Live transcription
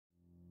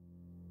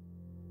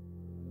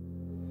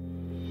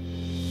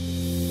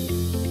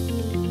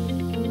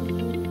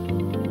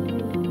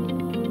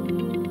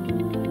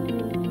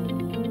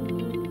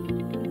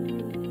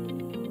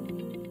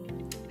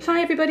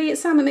everybody,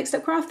 it's Sam at Mixed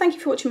Up Craft. Thank you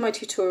for watching my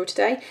tutorial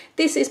today.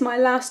 This is my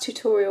last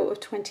tutorial of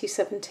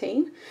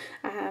 2017.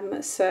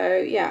 So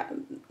yeah,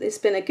 it's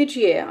been a good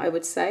year, I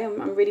would say.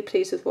 I'm really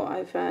pleased with what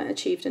I've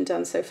achieved and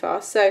done so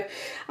far. So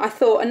I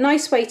thought a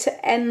nice way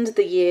to end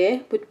the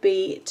year would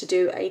be to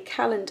do a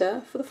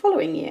calendar for the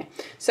following year.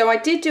 So I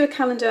did do a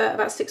calendar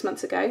about 6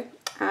 months ago,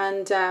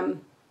 and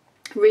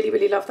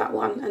really love that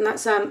one. And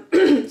that's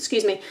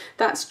excuse me,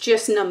 that's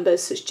just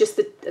numbers. So it's just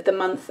the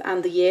month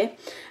and the year,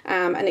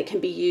 and it can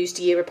be used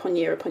year upon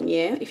year upon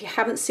year. If you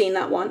haven't seen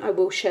that one, I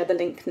will share the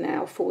link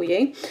now for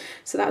you.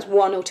 So that's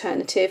one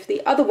alternative.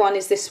 The other one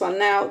is this one.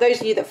 Now, those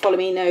of you that follow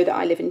me know that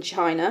I live in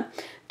China.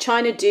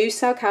 China do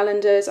sell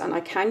calendars, and I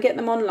can get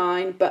them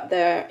online, but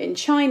they're in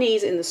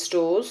Chinese in the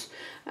stores.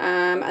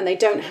 And they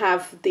don't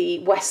have the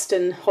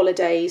Western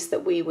holidays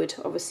that we would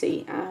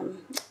obviously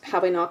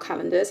have in our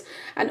calendars.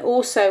 And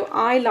also,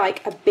 I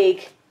like a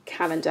big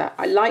calendar.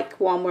 I like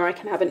one where I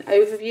can have an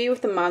overview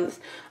of the month.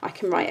 I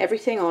can write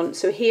everything on.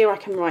 So here I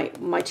can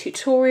write my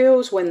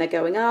tutorials when they're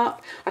going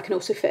up. I can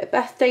also fit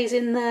birthdays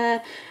in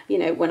there, you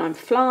know, when I'm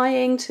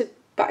flying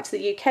back to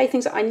the UK,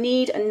 things. I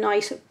need a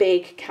nice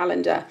big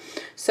calendar.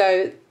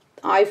 So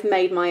I've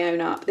made my own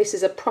up. This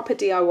is a proper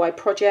DIY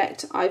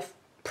project. I've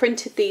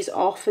printed these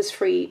off as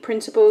free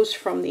printables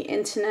from the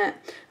internet,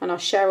 and I'll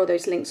share all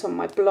those links on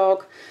my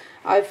blog.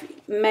 I've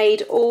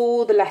made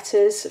all the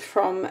letters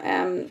from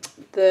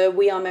the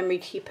We Are Memory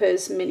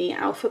Keepers mini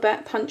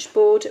alphabet punch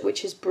board,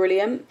 which is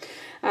brilliant.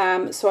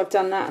 So I've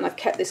done that, and I've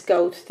kept this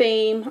gold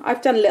theme.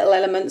 I've done little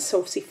elements,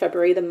 obviously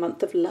February, the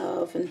month of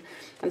love,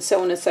 and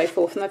so on and so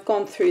forth, and I've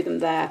gone through them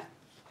there,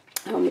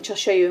 which I'll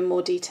show you in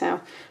more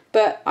detail.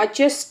 But I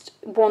just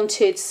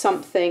wanted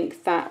something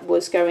that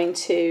was going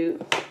to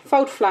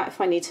fold flat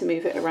if I need to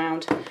move it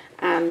around,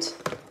 and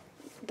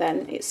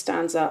then it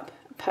stands up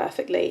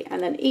perfectly,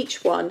 and then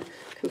each one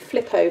can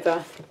flip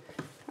over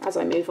as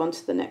I move on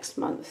to the next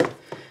month.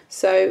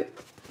 So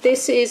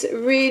this is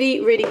really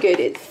good.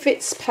 It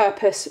fits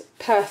purpose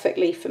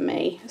perfectly for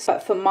me,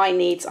 but for my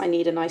needs I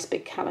need a nice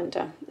big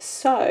calendar.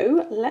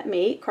 So let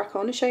me crack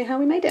on and show you how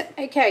we made it.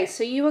 Okay,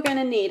 so you are going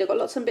to need, I've got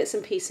lots of bits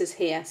and pieces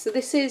here. So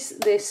this is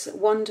this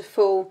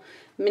wonderful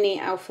mini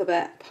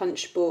alphabet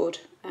punch board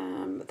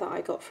that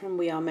I got from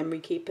We Are Memory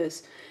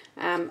Keepers.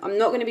 I'm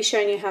not going to be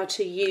showing you how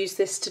to use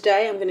this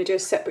today. I'm going to do a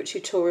separate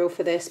tutorial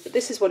for this, but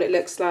this is what it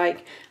looks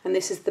like, and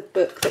this is the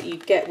book that you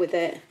get with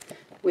it,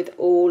 with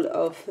all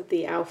of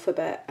the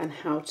alphabet and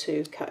how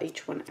to cut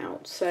each one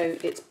out. So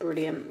it's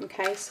brilliant.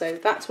 Okay, so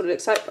that's what it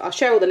looks like. I'll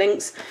share all the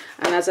links,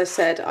 and as I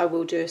said, I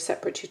will do a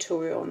separate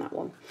tutorial on that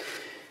one.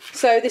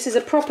 So this is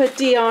a proper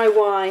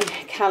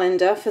DIY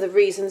calendar for the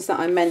reasons that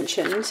I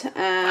mentioned.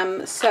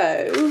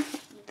 So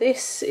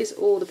this is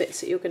all the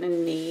bits that you're going to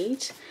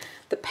need.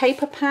 The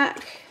paper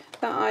pack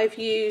that I've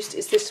used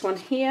is this one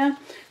here,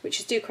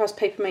 which is Do Crafts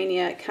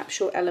Papermania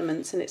Capsule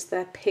Elements, and it's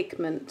their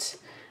pigment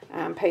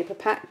paper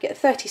pack. Get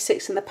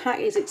 36 in the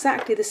pack. Is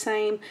exactly the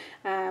same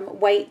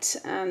weight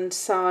and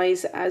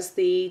size as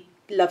the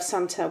Love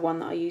Santa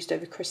one that I used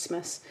over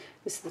Christmas.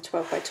 This is the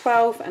 12 by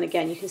 12, and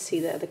again you can see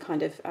there the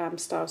kind of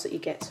styles that you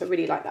get, so I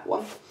really like that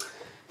one.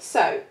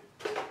 So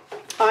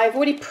I've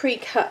already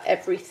pre-cut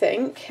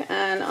everything,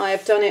 and I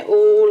have done it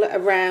all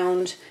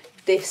around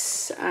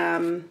this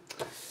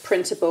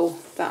printable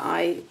that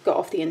I got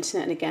off the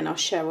internet, and again I'll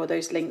share all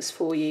those links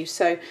for you.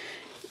 So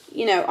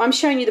you know, I'm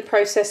showing you the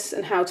process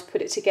and how to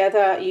put it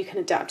together. You can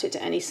adapt it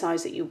to any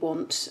size that you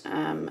want,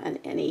 and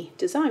any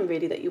design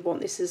really that you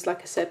want. This is,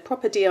 like I said,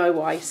 proper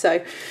DIY.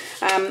 So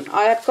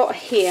I have got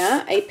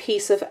here a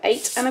piece of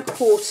 8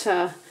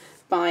 1/4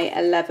 by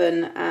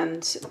 11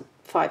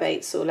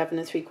 5/8 or 11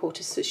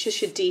 3/4. So it's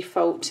just your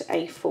default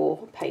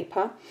A4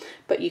 paper,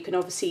 but you can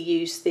obviously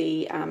use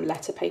the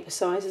letter paper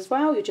size as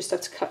well. You just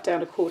have to cut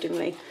down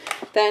accordingly.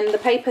 Then the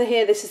paper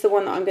here, this is the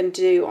one that I'm going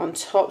to do on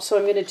top. So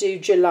I'm going to do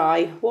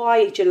July.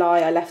 Why July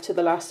I left to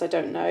the last, I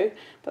don't know,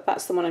 but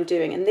that's the one I'm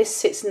doing. And this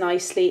sits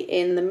nicely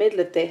in the middle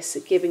of this,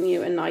 giving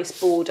you a nice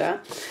border.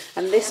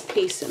 And this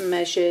piece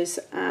measures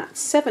at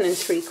 7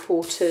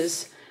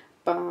 3/4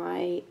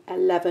 by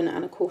 11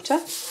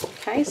 1/4.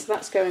 Okay, so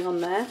that's going on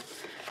there.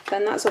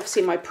 Then that's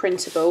obviously my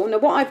printable. Now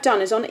what I've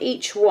done is on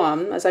each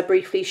one, as I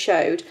briefly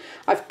showed,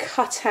 I've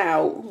cut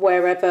out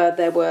wherever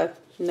there were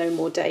no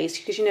more days,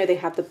 because you know they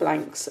have the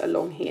blanks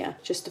along here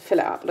just to fill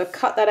it up. But I've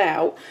cut that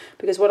out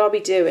because what I'll be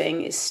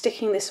doing is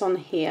sticking this on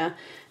here,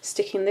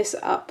 sticking this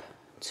up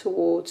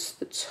towards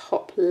the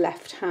top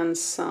left hand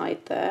side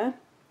there,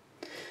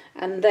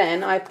 and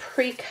then I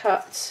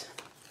pre-cut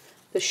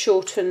the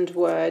shortened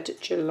word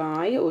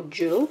July or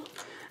Jul,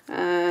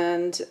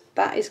 and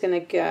that is going to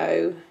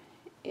go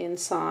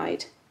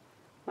inside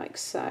like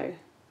so.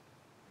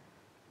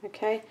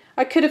 Okay,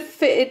 I could have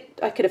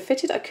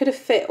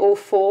fit all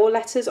 4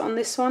 letters on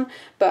this one,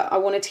 but I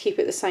wanted to keep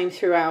it the same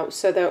throughout,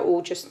 so they're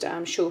all just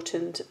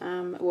shortened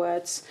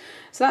words.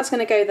 So that's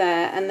going to go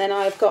there, and then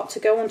I've got to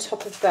go on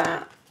top of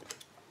that.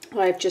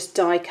 I've just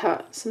die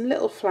cut some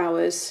little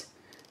flowers,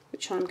 which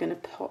which I'm going to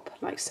pop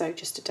like so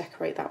just to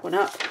decorate that one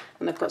up.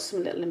 And I've got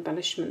some little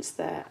embellishments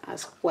there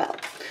as well.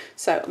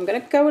 So I'm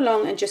going to go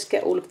along and just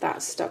get all of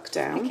that stuck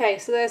down. Okay,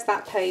 so there's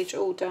that page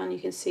all done. You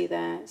can see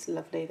there, it's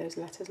lovely. Those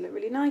letters look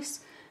really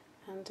nice.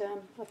 And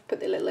I've put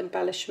the little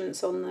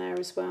embellishments on there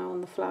as well, on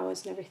the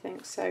flowers and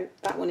everything. So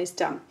that one is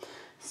done.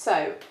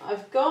 So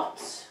I've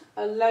got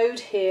a load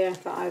here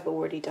that I've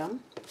already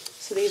done.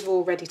 So these are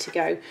all ready to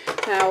go.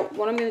 Now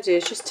what I'm going to do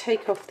is just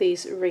take off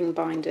these ring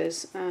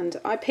binders, and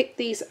I picked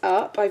these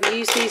up. I've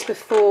used these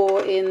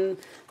before in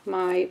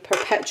my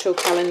perpetual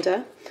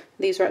calendar.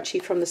 These are actually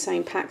from the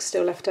same pack,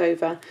 still left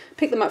over.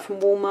 Pick them up from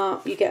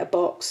Walmart. You get a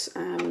box.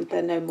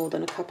 They're no more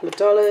than a couple of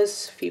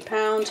dollars, a few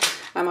pound.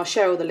 I'll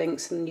share all the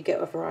links, and you get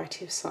a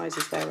variety of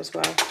sizes there as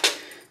well.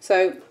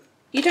 So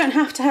you don't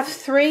have to have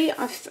 3.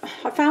 I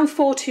found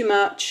 4 too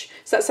much.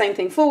 It's that same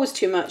thing. 4 was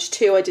too much.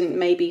 2 I didn't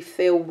maybe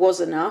feel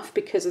was enough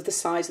because of the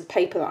size of the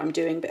paper that I'm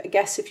doing. But I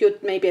guess if you're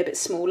maybe a bit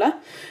smaller,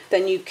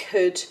 then you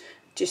could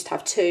just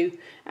have 2.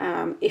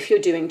 If you're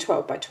doing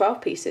 12 by 12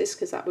 pieces,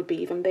 because that would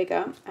be even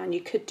bigger, and you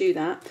could do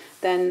that,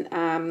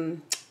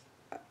 then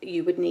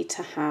you would need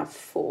to have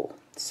 4.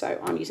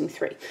 So I'm using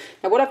 3.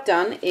 Now what I've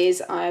done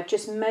is I've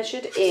just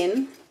measured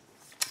in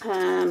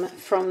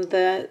from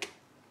the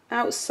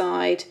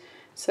outside,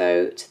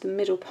 so to the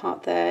middle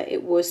part there,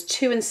 it was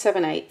 2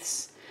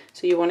 7/8.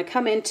 So you want to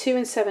come in 2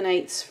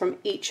 7/8 from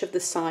each of the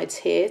sides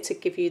here to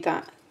give you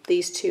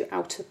these 2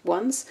 outer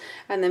ones.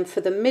 And then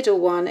for the middle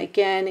one,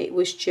 again, it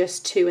was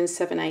just 2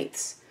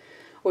 7/8.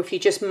 Or if you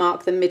just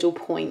mark the middle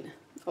point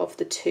of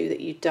the 2 that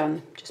you've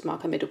done, just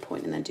mark a middle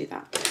point and then do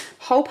that.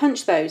 Hole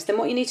punch those. Then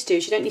what you need to do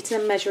is you don't need to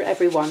measure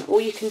every one.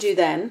 All you can do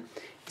then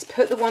is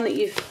put the one that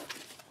you've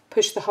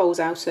pushed the holes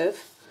out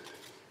of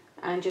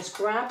and just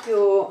grab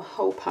your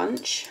hole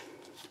punch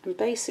and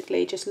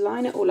basically just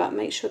line it all up,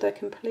 make sure they're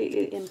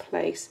completely in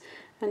place,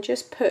 and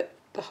just put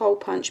the hole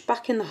punch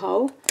back in the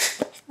hole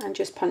and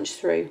just punch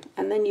through,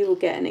 and then you will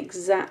get an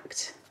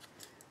exact,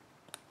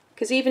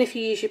 because even if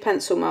you use your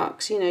pencil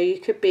marks, you know, you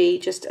could be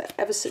just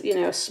ever so, you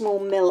know, a small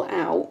mill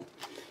out,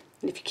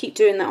 and if you keep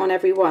doing that on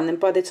every one, then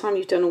by the time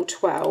you've done all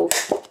 12,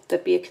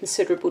 there'd be a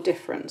considerable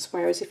difference.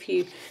 Whereas if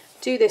you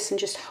do this and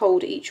just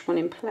hold each one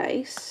in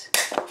place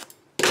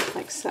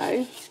like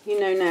so, you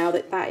know now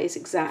that that is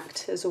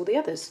exact as all the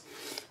others.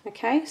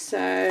 Okay,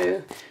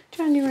 so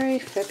January,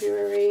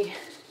 February,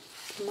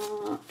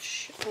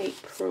 March,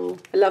 April,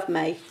 I love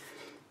May,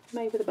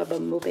 May with a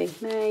bumblebee,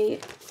 May,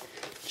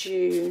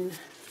 June,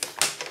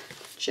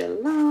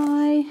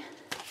 July,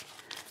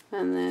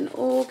 and then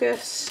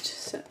August,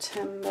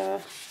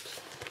 September,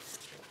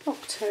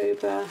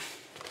 October,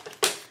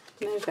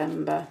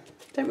 November.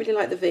 Don't really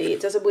like the V, it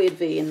does a weird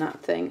V in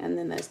that thing, and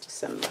then there's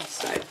December.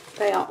 So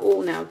they are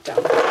all now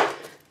done.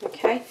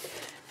 Okay,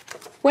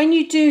 when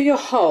you do your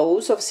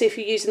holes, obviously if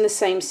you're using the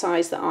same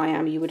size that I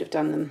am, you would have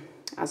done them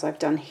as I've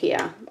done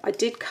here. I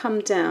did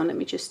come down, let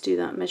me just do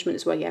that measurement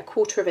as well, yeah,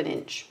 1/4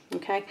 inch,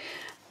 okay?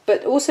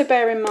 But also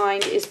bear in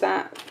mind is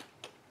that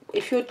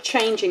if you're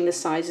changing the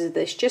sizes of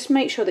this, just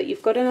make sure that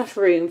you've got enough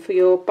room for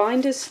your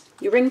binders,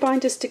 your ring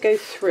binders to go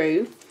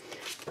through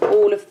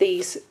all of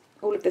this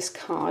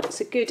card.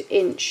 It's a good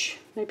inch,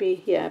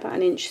 maybe, yeah, about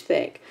an inch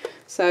thick.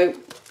 So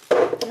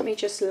let me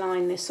just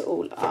line this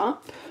all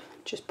up,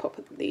 just pop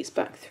these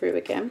back through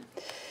again.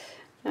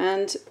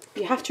 And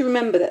you have to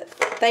remember that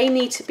they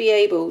need to be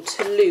able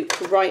to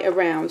loop right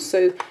around.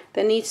 So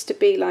there needs to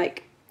be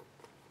like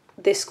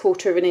this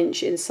 1/4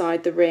 inch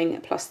inside the ring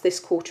plus this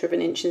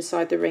 1/4 inch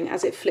inside the ring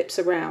as it flips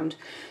around.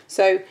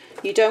 So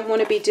you don't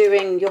want to be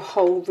doing your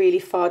hole really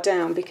far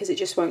down because it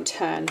just won't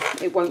turn,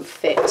 it won't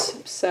fit.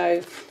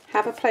 So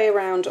have a play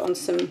around on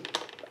some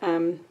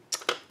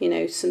you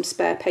know, some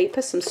spare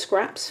paper, some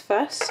scraps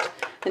first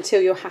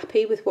until you're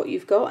happy with what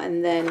you've got,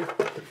 and then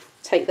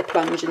take the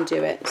plunge and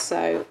do it.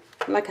 So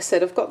like I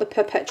said, I've got the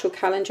perpetual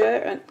calendar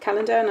and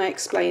I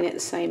explain it the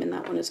same in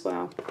that one as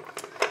well.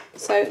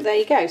 So there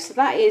you go. So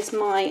that is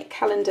my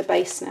calendar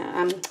base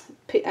now,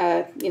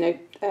 you know,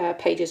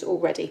 pages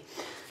already.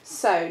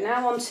 So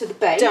now on to the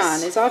base.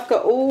 Done is I've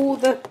got all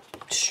the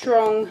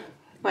strong,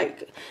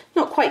 like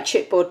not quite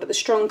chipboard, but the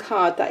strong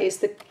card that is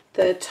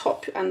the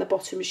top and the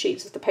bottom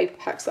sheets of the paper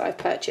packs that I've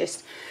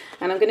purchased,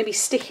 and I'm going to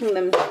be sticking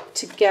them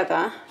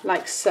together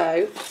like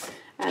so,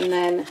 and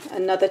then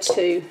another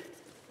 2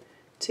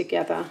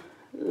 together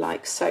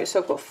like so. So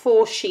I've got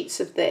 4 sheets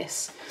of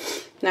this.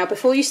 Now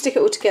before you stick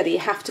it all together, you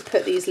have to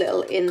put these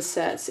little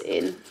inserts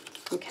in.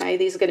 Okay,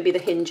 these are going to be the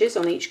hinges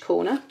on each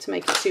corner to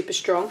make it super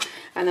strong,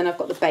 and then I've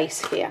got the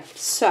base here.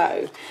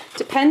 So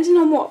depending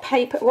on what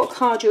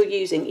card you're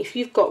using, if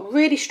you've got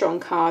really strong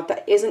card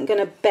that isn't going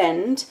to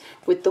bend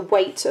with the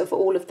weight of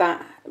all of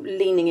that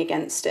leaning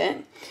against it,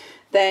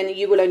 then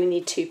you will only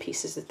need 2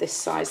 pieces of this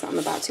size that I'm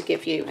about to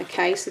give you.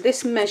 Okay, so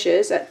this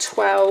measures at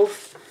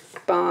 12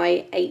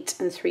 by 8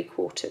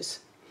 3/4.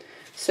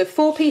 So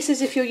 4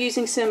 pieces if you're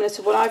using similar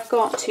to what I've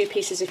got, 2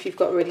 pieces if you've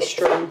got really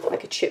strong,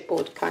 like a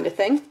chipboard kind of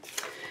thing.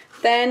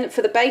 Then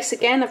for the base,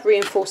 again, I've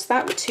reinforced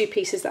that with 2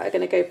 pieces that are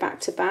going to go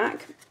back to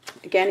back.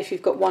 Again, if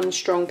you've got 1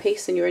 strong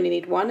piece, then you only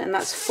need 1, and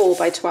that's 4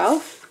 by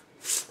 12.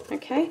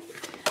 Okay,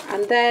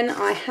 and then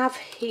I have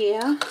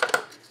here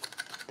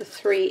the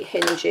 3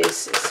 hinges.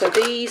 So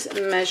these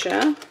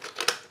measure,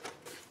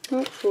 oh,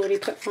 I've already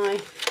put my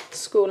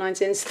score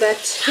lines in, so they're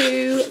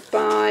 2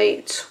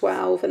 by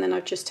 12, and then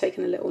I've just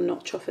taken a little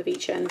notch off of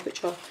each end,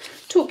 which I'll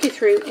talk you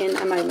through in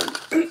a moment.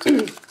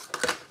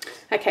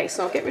 Okay,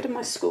 so I'll get rid of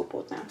my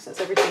scoreboard now, so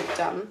that's everything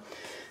done.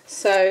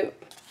 So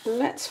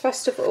let's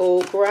first of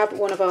all grab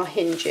one of our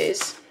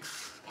hinges.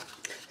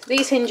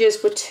 These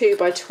hinges were 2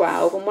 by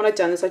 12, and what I've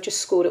done is I just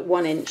scored at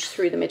 1 inch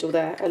through the middle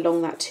there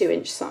along that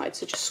 2-inch side.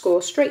 So just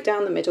score straight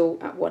down the middle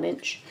at 1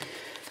 inch.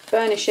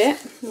 Burnish it,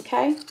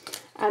 okay,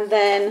 and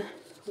then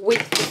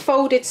with the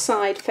folded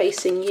side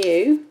facing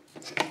you,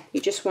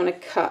 you just want to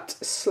cut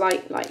a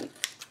slight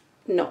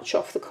notch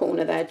off the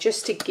corner there,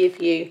 just to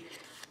give you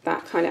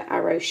that kind of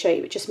arrow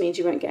shape. It just means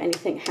you won't get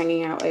anything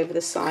hanging out over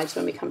the sides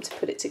when we come to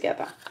put it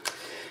together.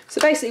 So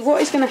basically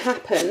what is going to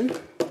happen,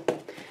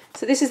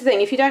 so this is the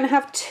thing, if you don't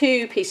have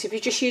 2 pieces, if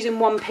you're just using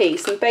 1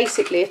 piece, then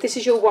basically if this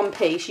is your 1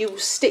 piece, you will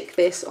stick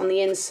this on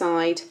the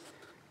inside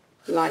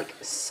like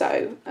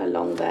so,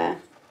 along there,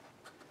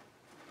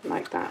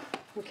 like that.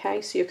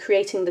 Okay, so you're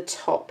creating the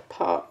top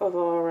part of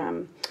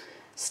our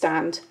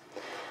stand.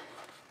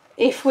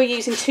 If we're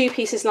using 2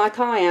 pieces like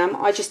I am,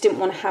 I just didn't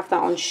want to have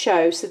that on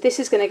show. So this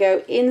is going to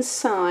go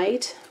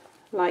inside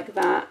like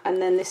that,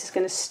 and then this is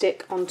going to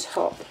stick on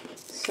top.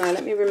 So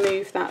let me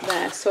remove that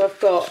there. So I've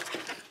got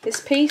this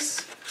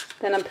piece,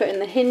 then I'm putting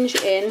the hinge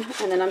in,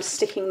 and then I'm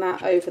sticking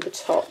that over the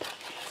top.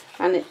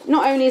 And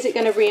not only is it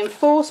going to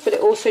reinforce, but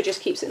it also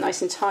just keeps it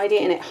nice and tidy,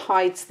 and it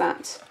hides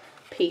that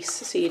piece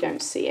so you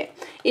don't see it.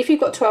 If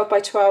you've got 12 by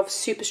 12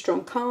 super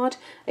strong card,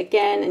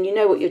 again, and you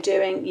know what you're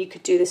doing, you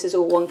could do this as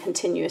all one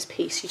continuous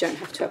piece. You don't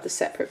have to have the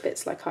separate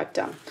bits like I've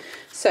done.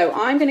 So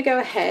I'm going to go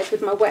ahead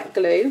with my wet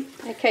glue.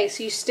 Okay,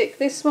 so you stick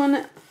this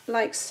one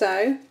like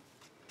so,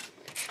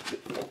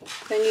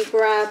 then you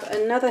grab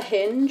another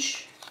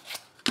hinge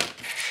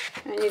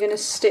and you're going to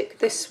stick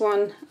this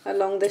one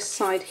along this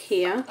side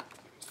here.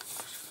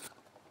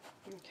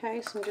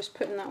 Okay, so I'm just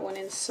putting that one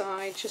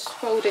inside, just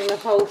folding the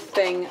whole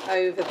thing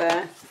over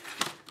there,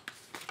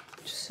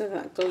 just so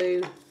that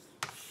glue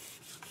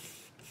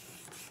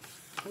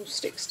all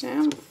sticks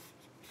down.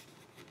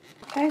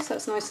 Okay, so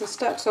that's nice and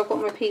stuck. So I've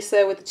got my piece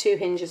there with the 2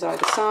 hinges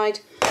either side,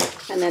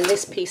 and then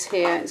this piece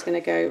here is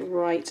going to go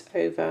right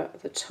over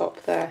the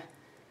top there,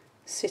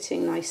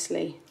 sitting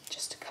nicely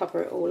just to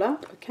cover it all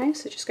up. Okay,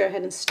 so just go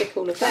ahead and stick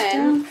all of that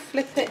down,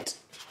 flip it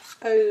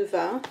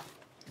over,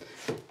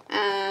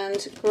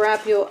 and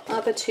grab your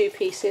other 2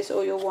 pieces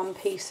or your 1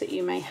 piece that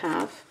you may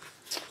have,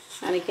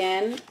 and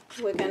again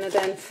we're going to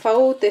then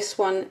fold this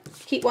one,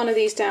 keep one of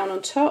these down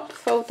on top,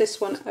 fold this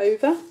one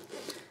over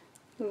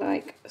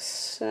like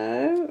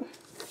so,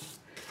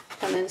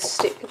 and then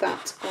stick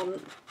that on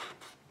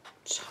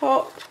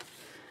top,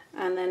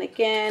 and then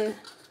again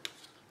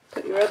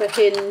put your other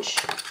hinge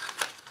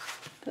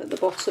at the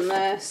bottom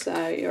there,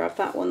 so you have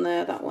that one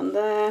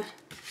there,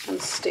 and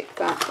stick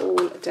that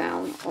all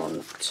down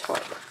on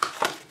top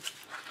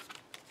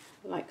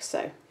like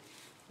so.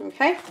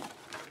 Okay,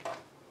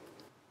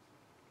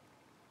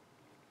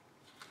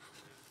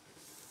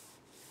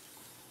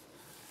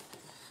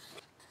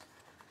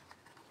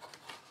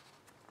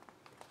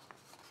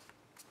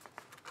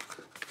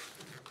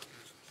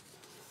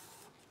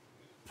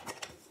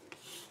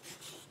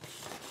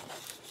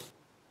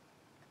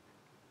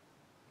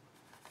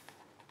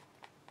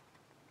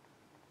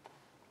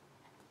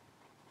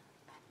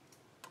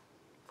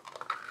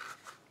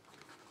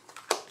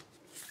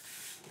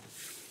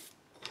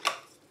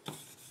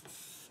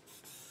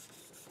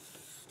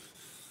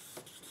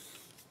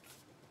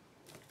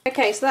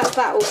 okay, so that's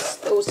that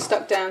all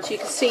stuck down. So you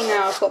can see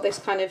now I've got this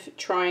kind of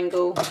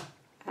triangle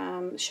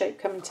shape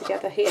coming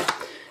together here.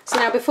 So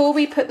now before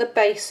we put the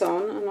base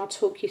on, and I'll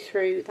talk you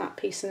through that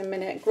piece in a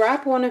minute,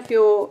 grab one of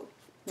your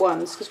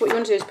ones, because what you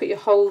want to do is put your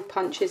hole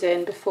punches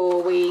in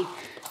before we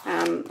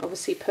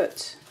obviously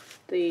put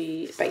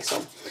the base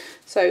on.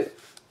 So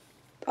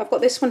I've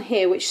got this one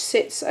here which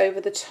sits over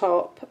the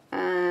top,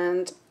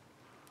 and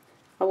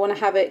I want to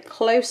have it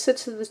closer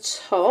to the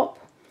top,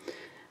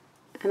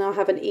 and I'll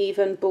have an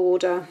even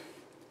border.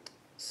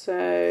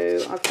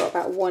 So I've got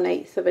about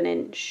 1/8 of an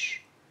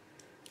inch.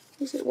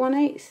 Is it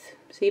 1/8?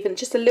 So even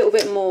just a little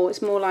bit more.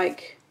 It's more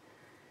like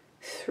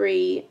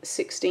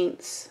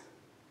 3/16.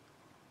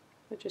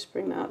 I'll just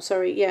bring that up.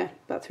 Sorry, yeah,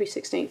 about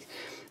 3/16.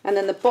 And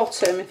then the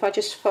bottom, if I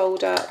just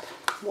fold up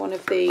one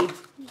of the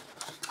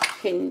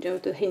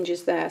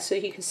hinges there, so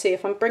you can see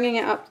if I'm bringing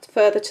it up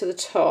further to the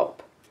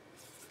top,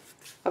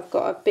 I've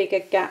got a bigger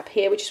gap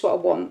here, which is what I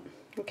want.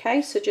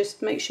 Okay, so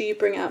just make sure you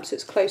bring it up so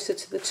it's closer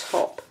to the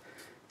top.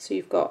 So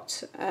you've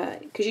got,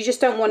 because you just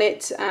don't want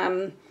it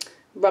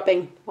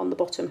rubbing on the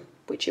bottom,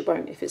 which it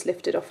won't if it's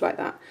lifted off like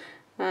that.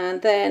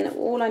 And then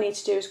all I need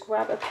to do is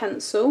grab a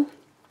pencil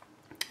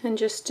and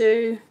just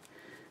do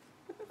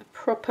a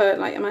proper,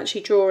 like I'm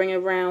actually drawing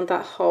around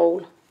that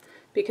hole,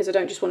 because I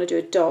don't just want to do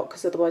a dot,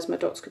 because otherwise my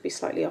dots could be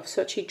slightly off.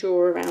 So actually draw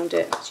around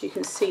it so you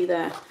can see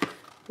there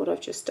what I've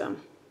just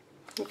done.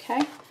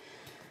 Okay,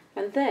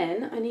 and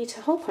then I need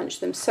to hole punch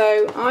them.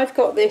 So I've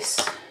got this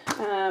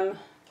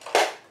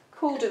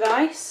cool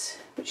device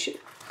which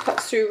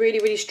cuts through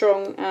really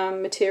strong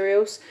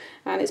materials,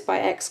 and it's by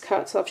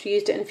X-Cut. So I've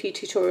used it in a few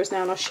tutorials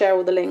now, and I'll share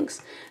all the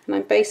links. And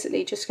I'm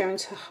basically just going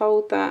to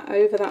hold that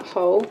over that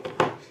hole,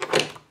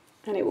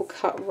 and it will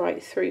cut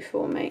right through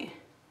for me.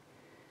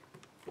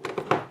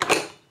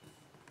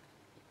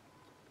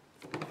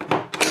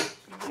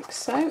 Like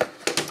so.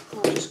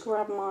 I'll just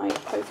grab my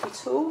pokey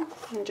tool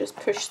and just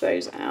push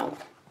those out,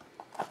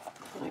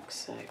 like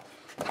so.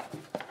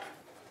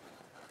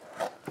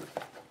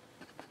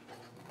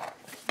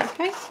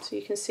 Okay, so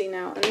you can see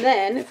now. And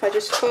then if I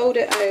just fold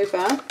it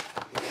over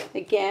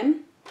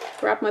again,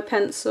 grab my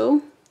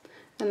pencil,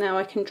 and now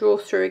I can draw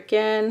through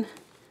again,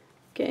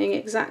 getting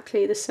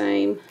exactly the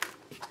same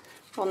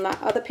on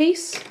that other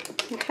piece.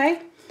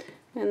 Okay,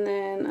 and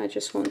then I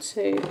just want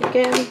to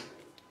again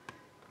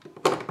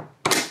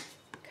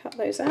cut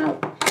those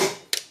out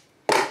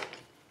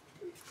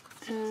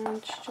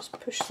and just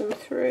push them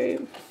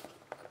through.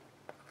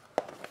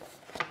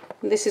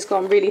 And this has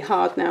gone really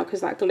hard now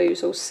because that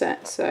glue's all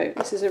set, so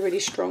this is a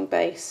really strong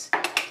base.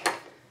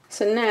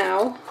 So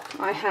now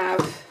I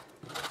have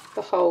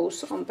the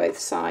holes on both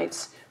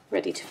sides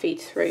ready to feed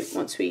through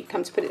once we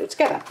come to put it all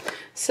together.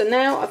 So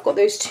now I've got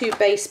those two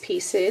base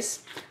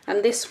pieces,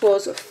 and this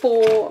was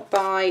 4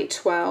 by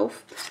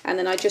 12, and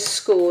then I just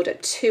scored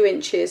at 2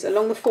 inches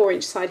along the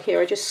 4-inch side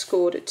here. I just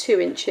scored at 2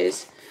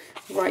 inches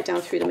right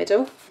down through the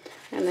middle,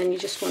 and then you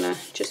just want to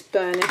just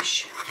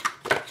burnish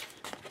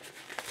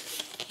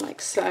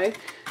like so,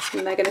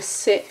 and they're going to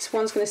sit,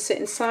 one's going to sit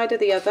inside of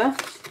the other.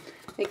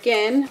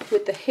 Again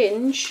with the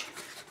hinge,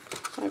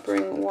 I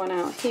bring one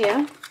out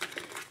here,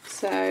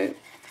 so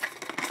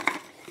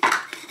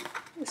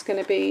it's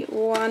going to be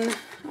one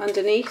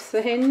underneath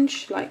the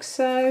hinge like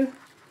so,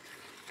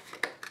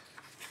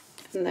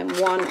 and then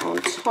one on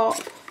top,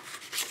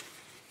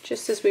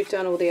 just as we've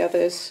done all the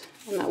others,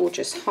 and that will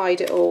just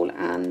hide it all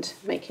and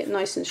make it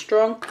nice and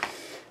strong.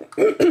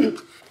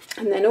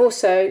 And then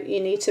also you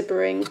need to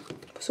bring,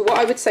 so what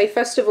I would say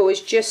first of all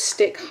is just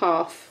stick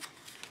half,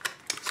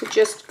 so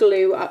just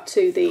glue up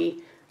to the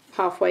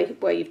halfway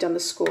where you've done the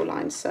score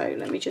line. So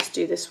let me just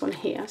do this one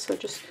here, so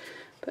just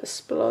put a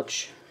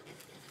splodge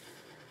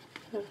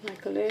of my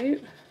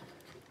glue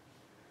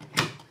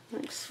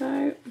like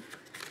so.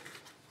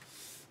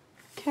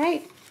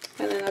 Okay,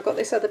 and then I've got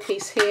this other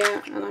piece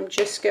here, and I'm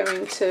just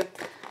going to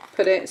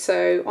put it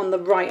so on the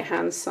right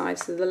hand side,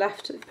 so the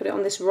left, put it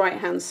on this right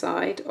hand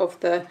side of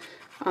the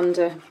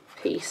under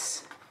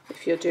piece,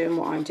 if you're doing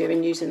what I'm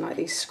doing, using like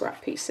these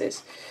scrap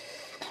pieces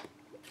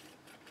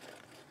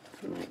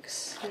like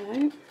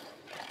so.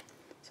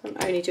 So I'm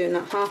only doing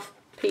that half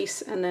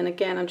piece, and then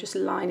again I'm just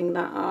lining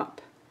that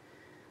up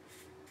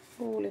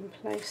all in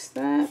place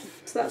there.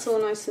 So that's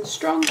all nice and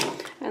strong,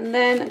 and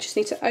then I just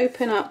need to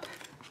open up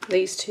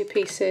these two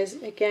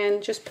pieces.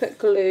 Again, just put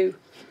glue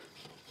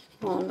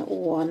on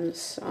one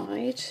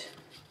side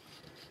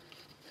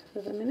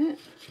for the minute,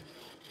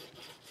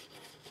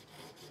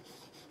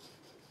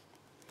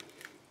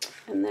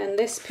 and then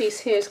this piece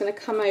here is going to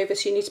come over,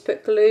 so you need to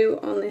put glue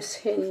on this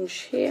hinge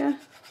here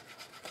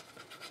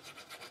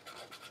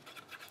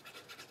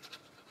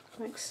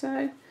like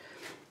so.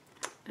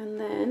 And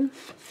then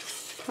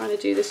trying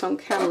to do this on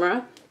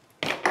camera,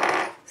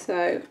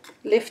 so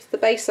lift the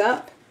base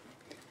up,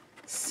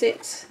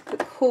 sit the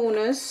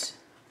corners,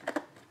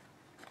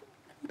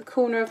 the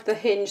corner of the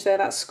hinge there,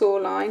 that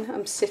score line,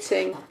 I'm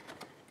sitting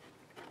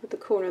with the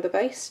corner of the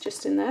base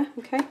just in there.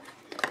 Okay,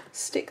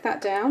 stick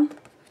that down,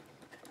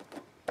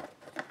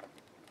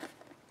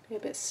 be a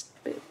bit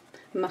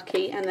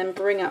mucky, and then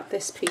bring up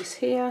this piece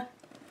here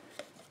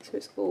so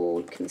it's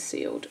all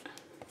concealed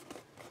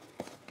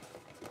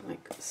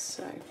like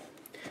so.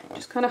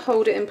 Just kind of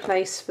hold it in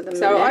place for the minute.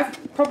 So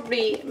I've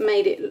probably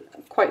made it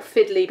quite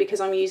fiddly because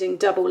I'm using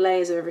double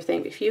layers of everything,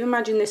 but if you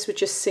imagine this with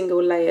just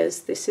single layers,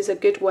 this is a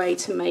good way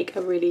to make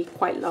a really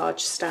quite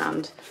large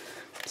stand.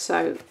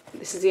 So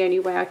this is the only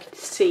way I could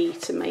see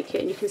to make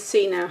it, and you can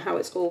see now how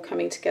it's all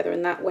coming together,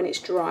 and that when it's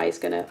dry is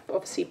going to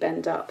obviously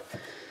bend up.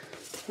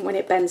 And when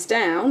it bends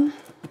down,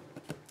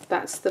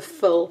 that's the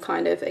full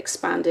kind of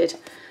expanded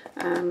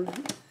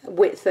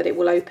width that it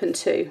will open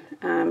to,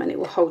 and it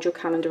will hold your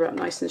calendar up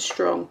nice and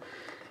strong.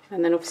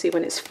 And then obviously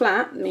when it's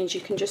flat, it means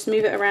you can just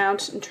move it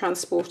around and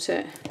transport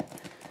it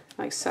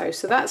like so.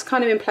 So that's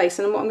kind of in place,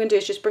 and what I'm going to do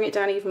is just bring it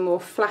down even more,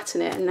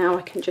 flatten it, and now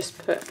I can just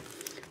put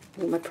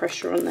all my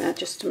pressure on there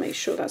just to make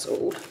sure that's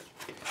all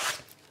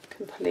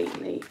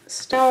completely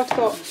still. Now I've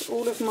got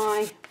all of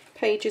my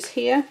pages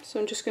here, so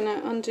I'm just going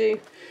to undo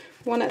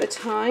one at a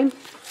time,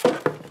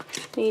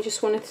 and you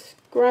just want to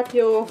grab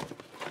your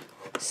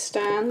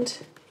stand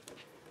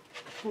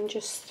and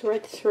just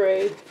thread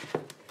through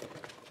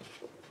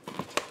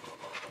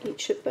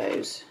each of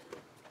those.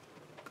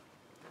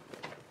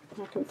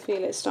 I can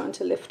feel it starting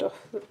to lift off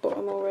the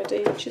bottom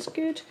already, which is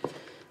good.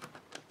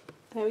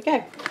 There we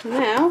go.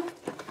 Now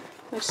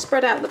I've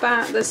spread out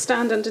the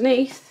stand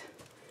underneath,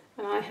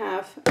 and I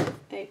have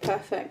a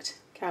perfect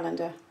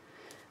calendar,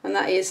 and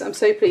that is, I'm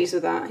so pleased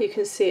with that. You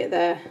can see it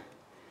there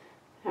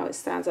how it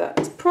stands up.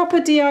 It's proper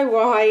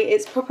DIY,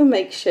 it's proper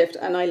makeshift,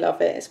 and I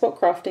love it. It's what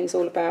crafting's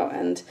all about,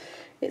 and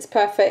it's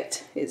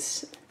perfect.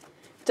 It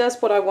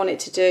does what I want it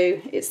to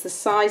do. It's the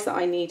size that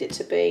I need it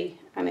to be,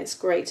 and it's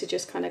great to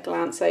just kind of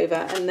glance over,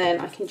 and then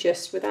I can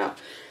just,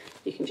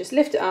 you can just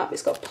lift it up.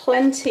 It's got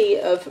plenty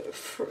of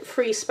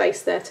free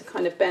space there to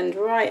kind of bend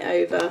right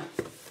over,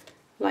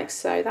 like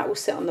so. That will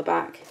sit on the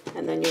back,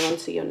 and then you're on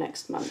to your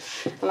next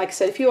month. And like I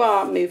said, if you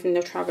are moving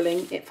or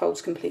traveling, it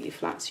folds completely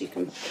flat, so you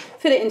can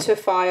fit it into a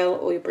file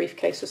or your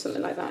briefcase or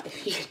something like that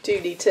if you do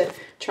need to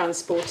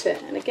transport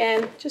it. And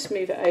again, just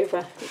move it over.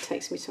 It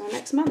takes me to our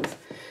next month.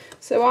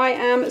 So I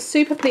am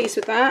super pleased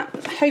with that.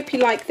 I hope you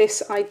like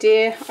this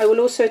idea. I will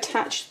also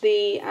attach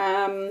the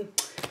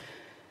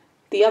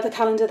other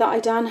calendar that I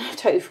done. I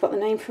totally forgot the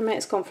name from it,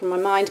 it's gone from my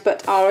mind,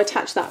 but I'll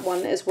attach that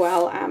one as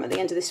well at the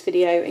end of this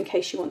video in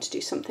case you want to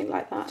do something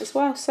like that as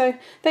well. So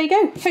there you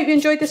go. Hope you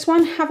enjoyed this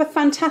one. Have a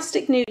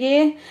fantastic new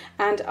year,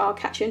 and I'll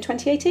catch you in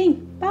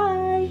 2018. Bye.